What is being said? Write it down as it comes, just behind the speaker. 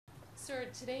Sir,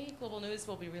 today Global News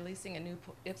will be releasing a new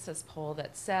Ipsos poll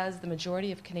that says the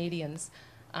majority of Canadians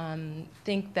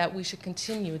think that we should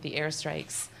continue the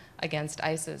airstrikes against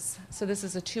ISIS. So this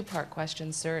is a two-part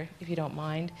question, sir, if you don't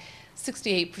mind.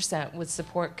 68% would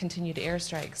support continued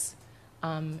airstrikes,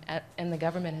 and the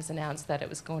government has announced that it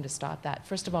was going to stop that.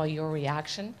 First of all, your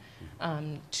reaction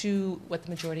to what the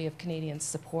majority of Canadians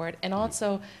support, and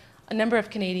also a number of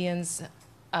Canadians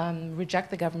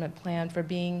reject the government plan for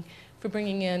bringing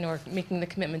in or making the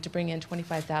commitment to bring in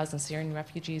 25,000 Syrian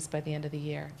refugees by the end of the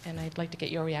year. And I'd like to get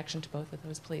your reaction to both of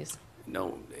those, please.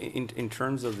 No, in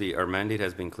terms of our mandate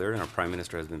has been clear, and our Prime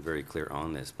Minister has been very clear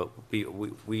on this. But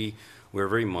we're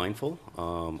very mindful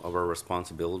of our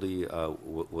responsibility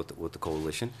with the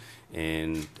coalition,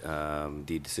 and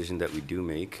the decision that we do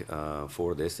make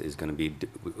for this is going to be,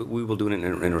 we will do it in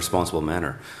a responsible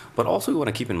manner. But also we want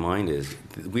to keep in mind is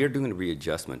we are doing a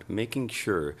readjustment, making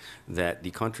sure that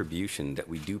the contribution that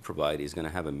we do provide is going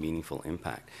to have a meaningful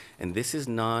impact. And this is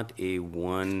not a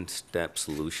one-step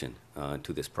solution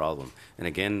to this problem. And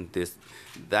again,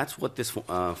 that's what this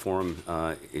forum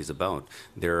is about.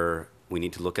 We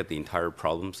need to look at the entire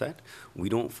problem set. We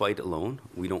don't fight alone,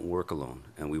 we don't work alone,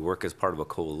 and we work as part of a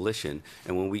coalition.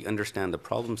 And when we understand the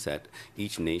problem set,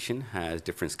 each nation has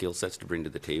different skill sets to bring to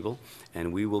the table,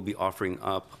 and we will be offering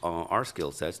up our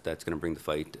skill sets that's going to bring the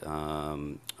fight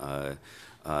to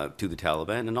the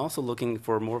Taliban, and also looking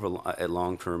for more of a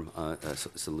long-term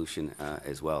solution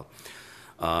as well.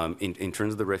 In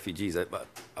terms of the refugees, I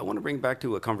want to bring back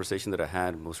to a conversation that I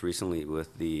had most recently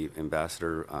with the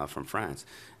ambassador from France,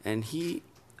 and he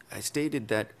stated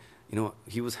that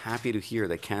he was happy to hear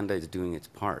that Canada is doing its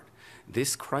part.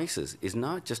 This crisis is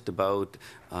not just about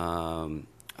a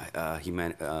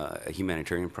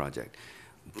humanitarian project.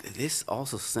 This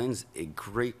also sends a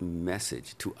great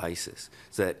message to ISIS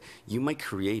that you might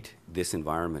create this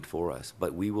environment for us,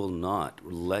 but we will not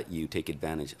let you take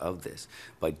advantage of this.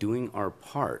 By doing our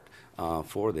part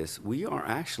for this, we are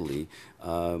actually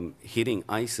hitting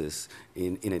ISIS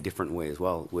in a different way as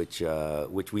well, which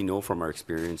we know from our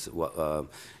experience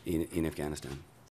in Afghanistan.